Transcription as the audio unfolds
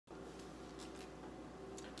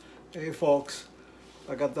Hey folks,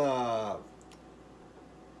 I got the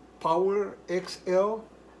Power XL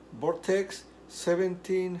Vortex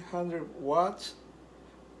 1700 watts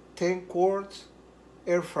 10 quarts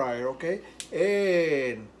air fryer, okay?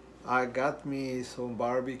 And I got me some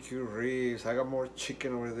barbecue ribs. I got more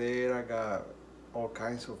chicken over there. I got all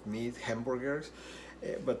kinds of meat, hamburgers.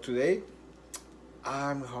 But today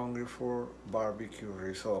I'm hungry for barbecue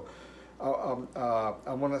ribs. So I'm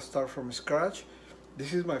gonna start from scratch.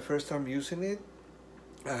 This is my first time using it.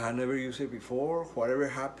 I never used it before. Whatever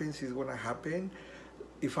happens is gonna happen.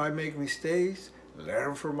 If I make mistakes,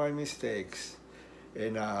 learn from my mistakes.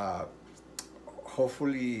 And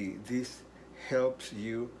hopefully this helps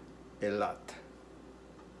you a lot.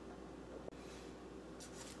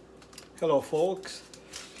 Hello folks,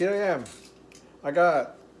 here I am. I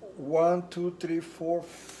got 1, 2, 3, 4,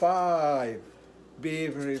 5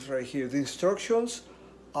 beef ribs right here. The instructions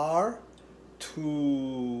are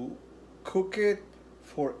to cook it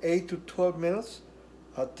for 8 to 12 minutes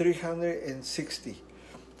at 360.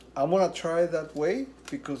 I'm gonna try it that way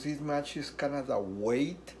because it matches kind of the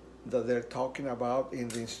weight that they're talking about in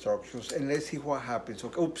the instructions. And let's see what happens.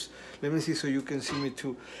 Okay, oops, let me see so you can see me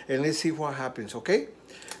too. And let's see what happens, okay?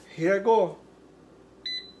 Here I go.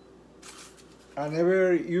 I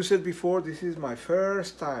never used it before. This is my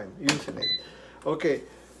first time using it. Okay,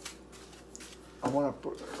 I'm gonna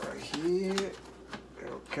put it right here. Be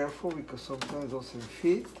careful because sometimes it doesn't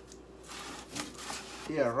fit.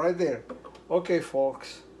 Yeah, right there. Okay,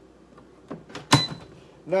 folks.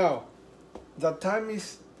 Now, the time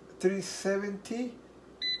is 370,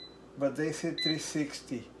 but they said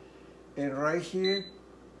 360. And right here,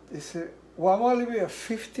 they said, well, I'm gonna leave it at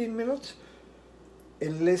 15 minutes,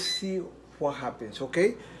 and let's see what happens,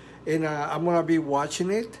 okay? And I'm gonna be watching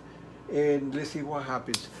it, and let's see what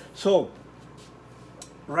happens. So,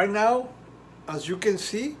 right now, as you can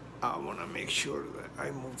see, I wanna make sure that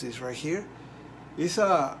I move this right here. It's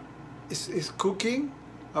cooking.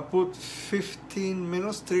 I put 15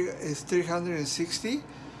 minutes, it's 360.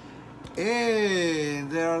 And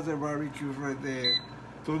there are the barbecues right there.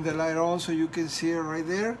 Turn the light on so you can see it right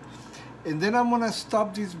there. And then I'm gonna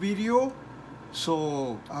stop this video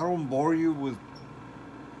so I don't bore you with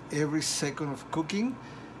every second of cooking.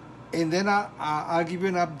 And then I'll give you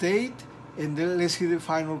an update, and then let's see the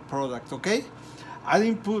final product, okay? I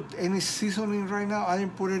didn't put any seasoning right now. I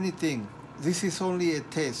didn't put anything. This is only a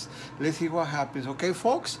test. Let's see what happens, okay,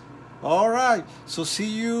 folks? All right, so see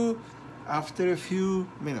you after a few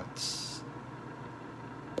minutes.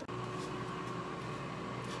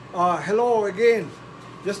 Hello again.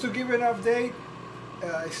 Just to give you an update,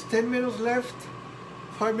 it's 10 minutes left,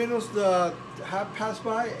 5 minutes that have passed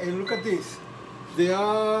by, and look at this. They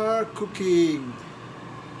are cooking.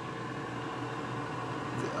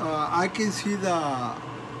 I can see the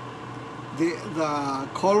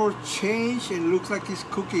color change and looks like it's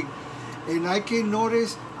cooking. And I can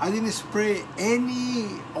notice I didn't spray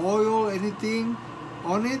any oil, anything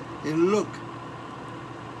on it. And look,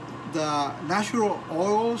 the natural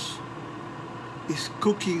oils is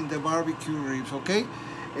cooking the barbecue ribs, okay?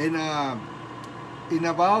 And in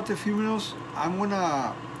about a few minutes, I'm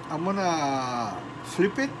gonna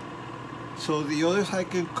flip it so the other side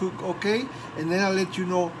can cook, okay? And then I'll let you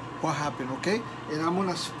know what happened, okay? And I'm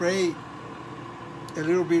gonna spray a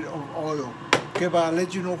little bit of oil, okay? But I'll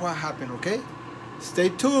let you know what happened, okay? Stay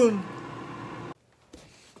tuned.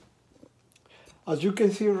 As you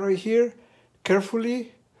can see right here,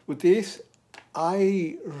 carefully with this,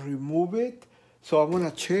 I remove it. So I'm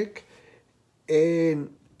gonna check, and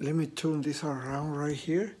let me turn this around right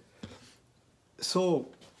here. So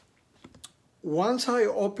once I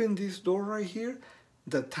open this door right here,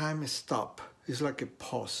 the time is stop. It's like a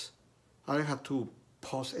pause. I don't have to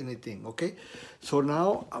pause anything, okay? So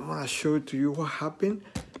now I'm gonna show it to you what happened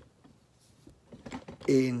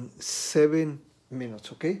in 7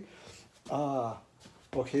 minutes, okay? Oh,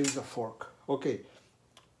 here's the fork. Okay,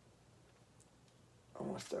 I'm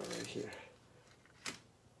gonna start right here.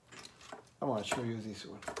 I'm gonna show you this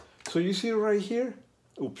one. So you see right here,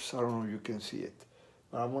 oops, I don't know if you can see it,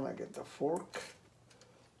 but I'm gonna get the fork.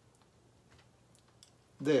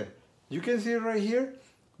 There, you can see it right here.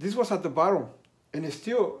 This was at the bottom, and it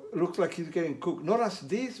still looks like it's getting cooked. Not as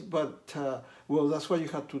this, but well, that's why you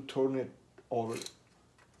have to turn it over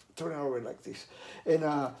like this.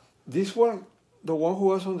 And this one, the one who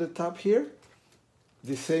was on the top here,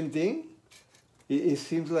 the same thing. It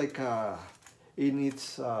seems like it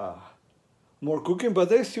needs more cooking, but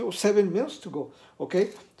there's still 7 minutes to go,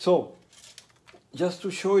 okay? So, just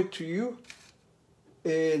to show it to you,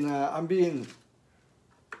 and I'm being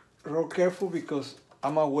real careful because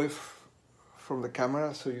I'm away from the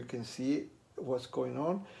camera so you can see what's going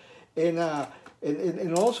on.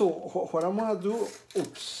 And also what I'm gonna do,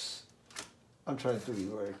 oops, I'm trying to be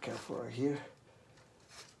very careful right here.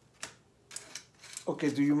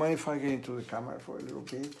 Okay, do you mind if I get into the camera for a little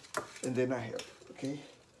bit? And then I help, okay?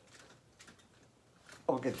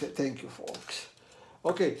 Okay, thank you, folks.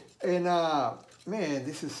 Okay, and man,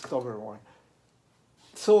 this is stubborn one.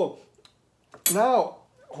 So now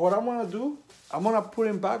what I'm gonna do, I'm gonna put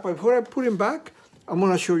him back, but before I put him back, I'm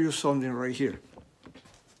gonna show you something right here.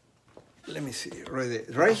 Let me see, right there.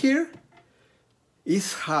 Right here,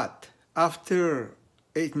 it's hot after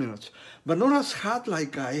 8 minutes, but not as hot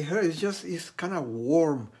like I heard. It's kind of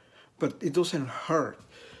warm, but it doesn't hurt.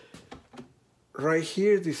 Right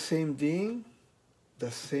here, the same thing.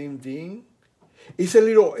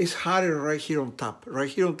 It's hotter right here on top. Right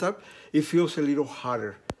here on top, it feels a little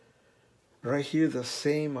hotter. Right here, the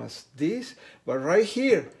same as this, but right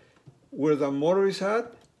here, where the motor is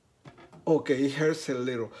at, okay, it hurts a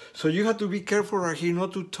little. So you have to be careful right here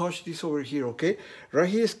not to touch this over here, okay? Right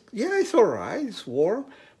here, yeah, it's all right, it's warm,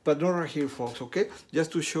 but not right here, folks, okay?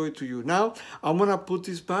 Just to show it to you. Now, I'm gonna put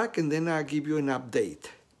this back and then I'll give you an update.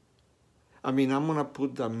 I'm gonna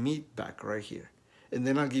put the meat back right here and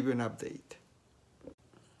then I'll give you an update.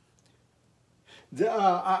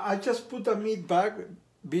 I just put the meat back,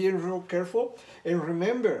 being real careful. And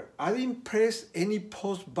remember, I didn't press any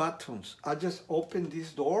pause buttons. I just opened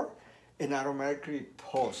this door and automatically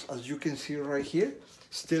pause. As you can see right here,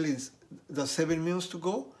 still is the 7 minutes to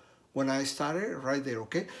go when I started right there,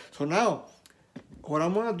 okay? So now, what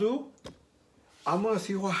I'm gonna do, I'm gonna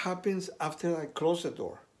see what happens after I close the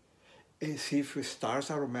door and see if it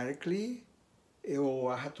starts automatically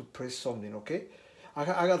or I have to press something, okay? I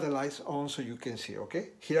got the lights on so you can see,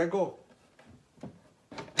 okay? Here I go.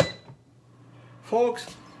 Folks,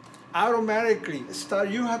 automatically start.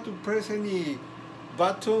 You have to press any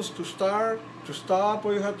buttons to start, to stop,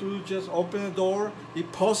 or you have to just open the door. It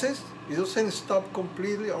pauses. It doesn't stop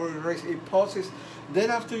completely or erase. It pauses.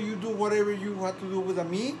 Then after you do whatever you have to do with the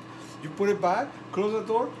meat, you put it back, close the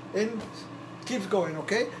door, and keeps going,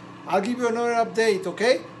 okay? I'll give you another update,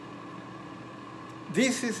 okay?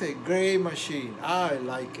 This is a great machine. I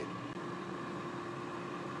like it.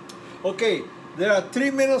 Okay, there are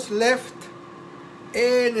 3 minutes left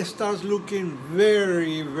and it starts looking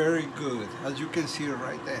very, very good, as you can see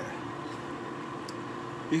right there.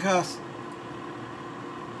 It has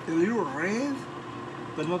a little red,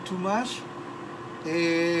 but not too much.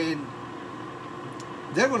 And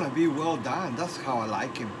they're gonna be well done. That's how I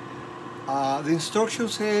like them. The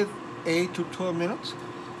instructions said 8 to 12 minutes.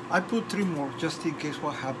 I put 3 more just in case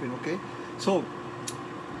what happened, okay? So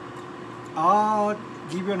I'll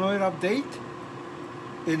give you another update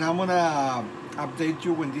and I'm gonna update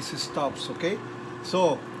you when this stops, okay?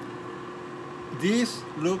 So this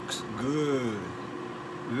looks good,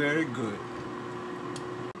 very good.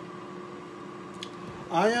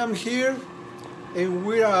 I am here and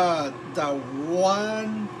we're at the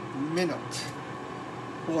 1 minute,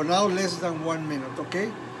 or now less than 1 minute,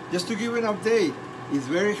 okay? Just to give you an update, it's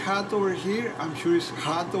very hot over here. I'm sure it's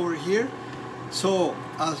hot over here. So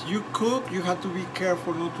as you cook, you have to be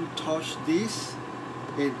careful not to touch this.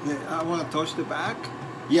 I want to touch the back.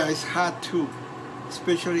 Yeah, it's hot too,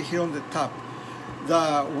 especially here on the top.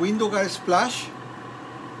 The window got a splash,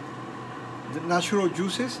 the natural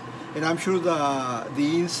juices, and I'm sure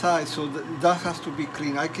the inside, so that has to be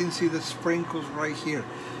clean. I can see the sprinkles right here.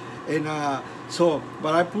 And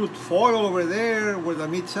but I put foil over there where the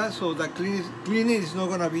meat's at, so the cleaning is not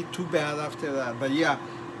gonna be too bad after that. But yeah,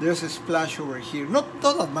 there's a splash over here. Not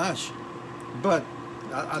that much, but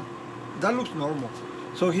that looks normal.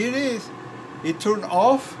 So here it is. It turned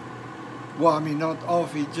off. Well, not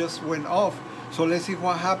off, it just went off. So let's see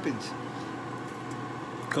what happens.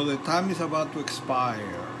 Because the time is about to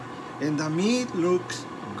expire. And the meat looks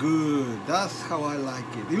good. That's how I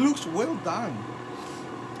like it. It looks well done.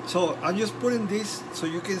 So I'm just putting this so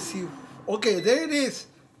you can see. Okay, there it is.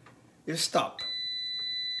 It stopped.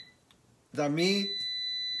 The meat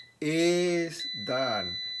is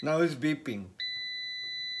done. Now it's beeping.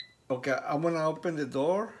 Okay, I'm gonna open the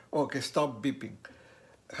door. Okay, stop beeping.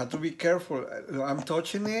 Have to be careful. I'm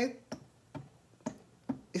touching it.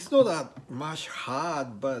 It's not that much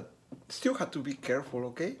hot, but still have to be careful,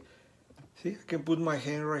 okay? See, I can put my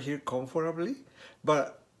hand right here comfortably,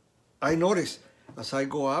 but I notice as I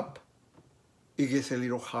go up, it gets a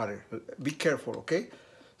little hotter. Be careful, okay?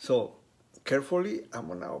 So carefully, I'm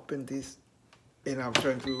gonna open this and I'm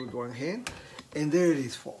trying to do it with one hand. And there it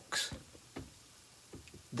is, folks.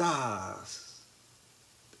 That's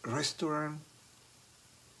restaurant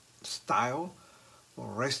style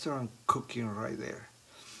restaurant cooking right there.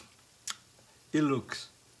 It looks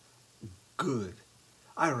good.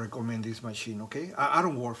 I recommend this machine, okay? I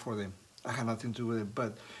don't work for them. I have nothing to do with it.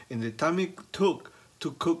 But in the time it took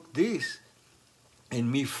to cook this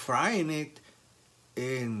and me frying it,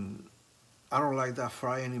 and I don't like that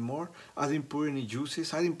fry anymore. I didn't put any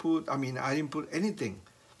juices. I didn't put anything.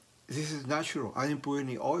 This is natural. I didn't put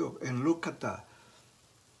any oil. And look at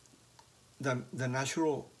the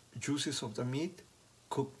natural juices of the meat.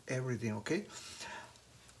 Cook everything, okay?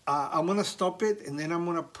 I'm gonna stop it, and then I'm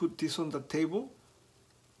gonna put this on the table.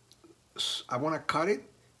 I wanna cut it,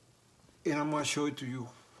 and I'm gonna show it to you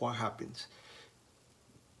what happens.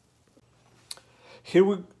 Here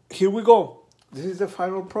we go. This is the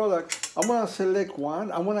final product. I'm gonna select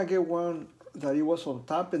one. I'm gonna get one that it was on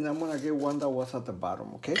top, and I'm gonna get one that was at the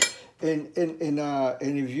bottom, okay? And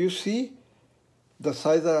if you see the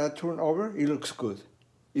side that I turned over, it looks good.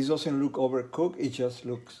 It doesn't look overcooked, it just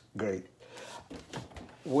looks great.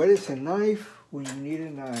 Where is a knife when you need a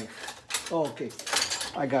knife? Oh, okay,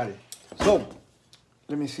 I got it. So,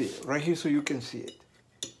 let me see it right here so you can see it.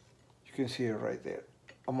 You can see it right there.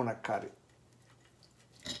 I'm gonna cut it.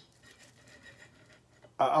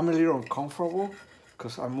 I'm a little uncomfortable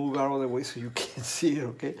because I move out of the way so you can see it,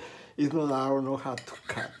 okay? It's not that I don't know how to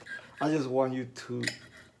cut. I just want you to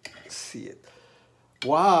see it.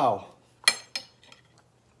 Wow.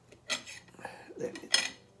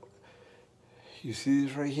 You see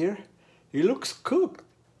this right here? It looks cooked.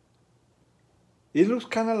 It looks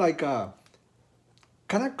kind of like kind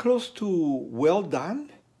of close to well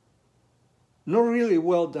done. Not really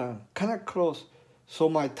well done, kind of close. So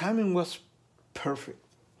my timing was perfect.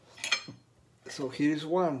 So here's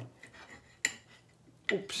one.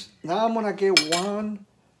 Oops. Now I'm gonna get one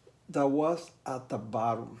that was at the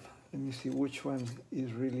bottom. Let me see which one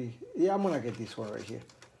is really, yeah, I'm gonna get this one right here.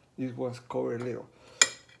 This one's covered a little.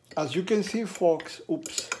 As you can see, folks,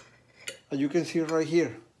 oops. As you can see right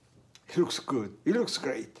here, it looks good. It looks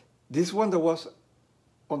great. This one that was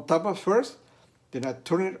on top at first, then I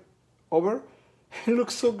turn it over. It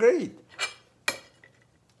looks so great.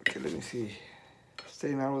 Okay, let me see.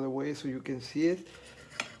 Staying out of the way so you can see it.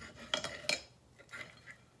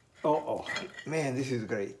 Oh, man, this is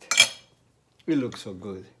great. It looks so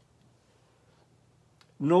good.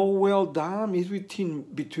 No well done. It's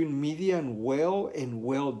between medium well and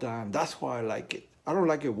well done. That's why I like it. I don't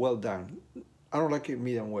like it well done. I don't like it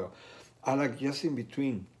medium well. I like just in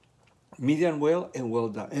between medium well and well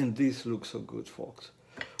done. And this looks so good, folks.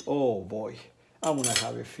 Oh boy, I'm gonna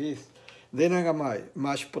have a feast. Then I got my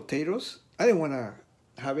mashed potatoes. I didn't wanna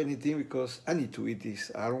have anything because I need to eat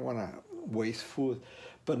this. I don't wanna waste food.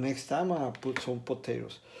 But next time I'll put some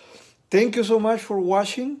potatoes. Thank you so much for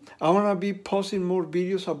watching. I'm gonna be posting more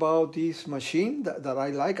videos about this machine that I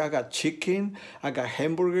like. I got chicken, I got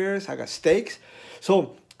hamburgers, I got steaks.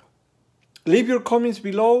 So leave your comments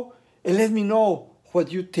below and let me know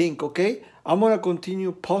what you think, okay? I'm gonna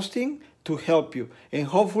continue posting to help you. And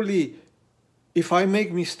hopefully, if I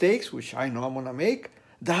make mistakes, which I know I'm gonna make,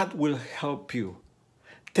 that will help you.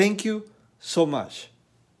 Thank you so much.